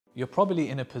You're probably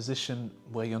in a position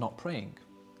where you're not praying,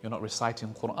 you're not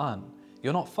reciting Quran,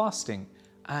 you're not fasting,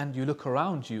 and you look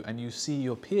around you and you see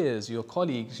your peers, your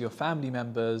colleagues, your family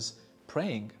members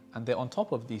praying, and they're on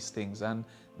top of these things, and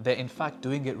they're in fact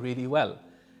doing it really well.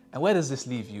 And where does this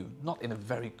leave you? Not in a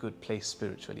very good place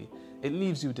spiritually. It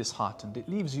leaves you disheartened. It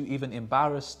leaves you even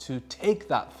embarrassed to take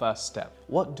that first step.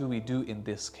 What do we do in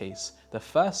this case? The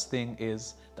first thing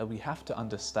is that we have to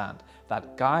understand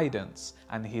that guidance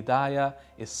and hidayah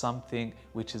is something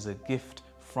which is a gift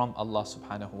from Allah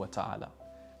subhanahu wa ta'ala.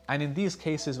 And in these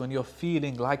cases, when you're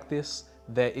feeling like this,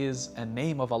 there is a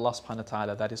name of Allah subhanahu wa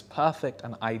ta'ala that is perfect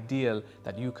and ideal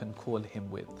that you can call Him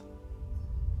with.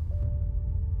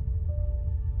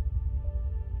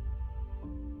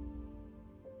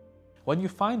 When you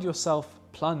find yourself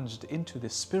plunged into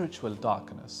this spiritual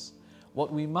darkness,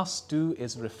 what we must do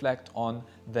is reflect on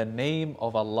the name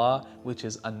of Allah, which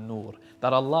is Al-Nur,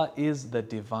 that Allah is the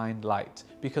divine light.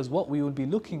 Because what we will be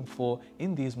looking for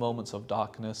in these moments of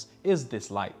darkness is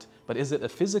this light. But is it a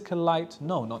physical light?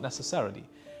 No, not necessarily.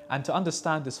 And to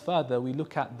understand this further, we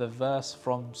look at the verse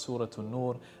from Surah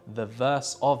Al-Nur, the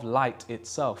verse of light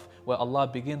itself, where Allah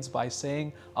begins by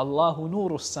saying, Allahu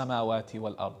nuru samawati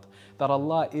wal ard, that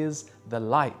Allah is the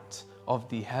light of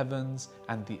the heavens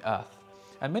and the earth.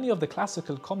 And many of the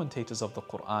classical commentators of the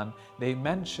Quran, they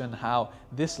mention how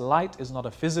this light is not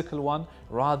a physical one,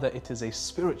 rather it is a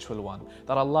spiritual one,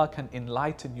 that Allah can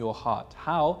enlighten your heart,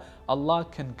 how Allah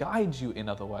can guide you, in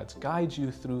other words, guide you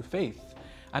through faith.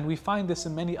 And we find this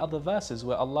in many other verses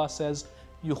where Allah says,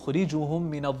 يُخْرِجُهُم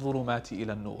مِّنَ الظُّلُمَاتِ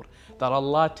إِلَى النُّورِ, that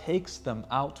Allah takes them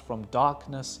out from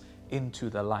darkness into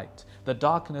the light. The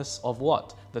darkness of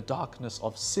what? The darkness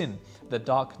of sin, the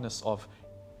darkness of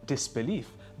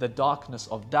disbelief, the darkness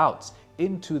of doubts,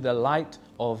 into the light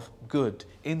of good,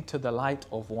 into the light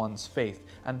of one's faith.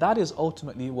 And that is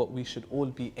ultimately what we should all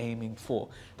be aiming for.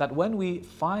 That when we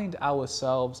find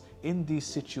ourselves in these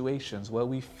situations where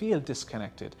we feel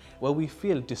disconnected, where we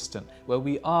feel distant, where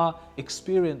we are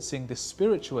experiencing this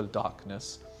spiritual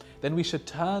darkness, then we should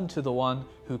turn to the one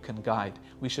who can guide.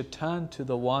 We should turn to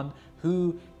the one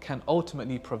who can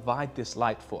ultimately provide this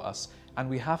light for us. And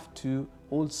we have to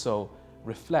also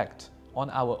reflect on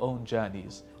our own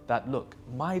journeys, that look,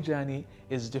 my journey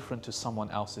is different to someone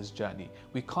else's journey.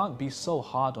 We can't be so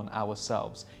hard on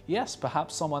ourselves. Yes,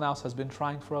 perhaps someone else has been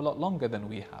trying for a lot longer than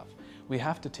we have. We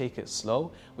have to take it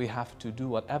slow. We have to do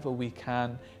whatever we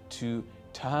can to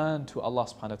turn to Allah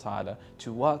subhanahu wa ta'ala,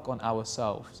 to work on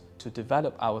ourselves, to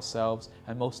develop ourselves,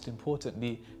 and most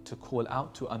importantly, to call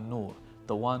out to Al-Nur,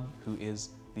 the one who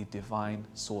is the divine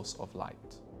source of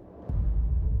light.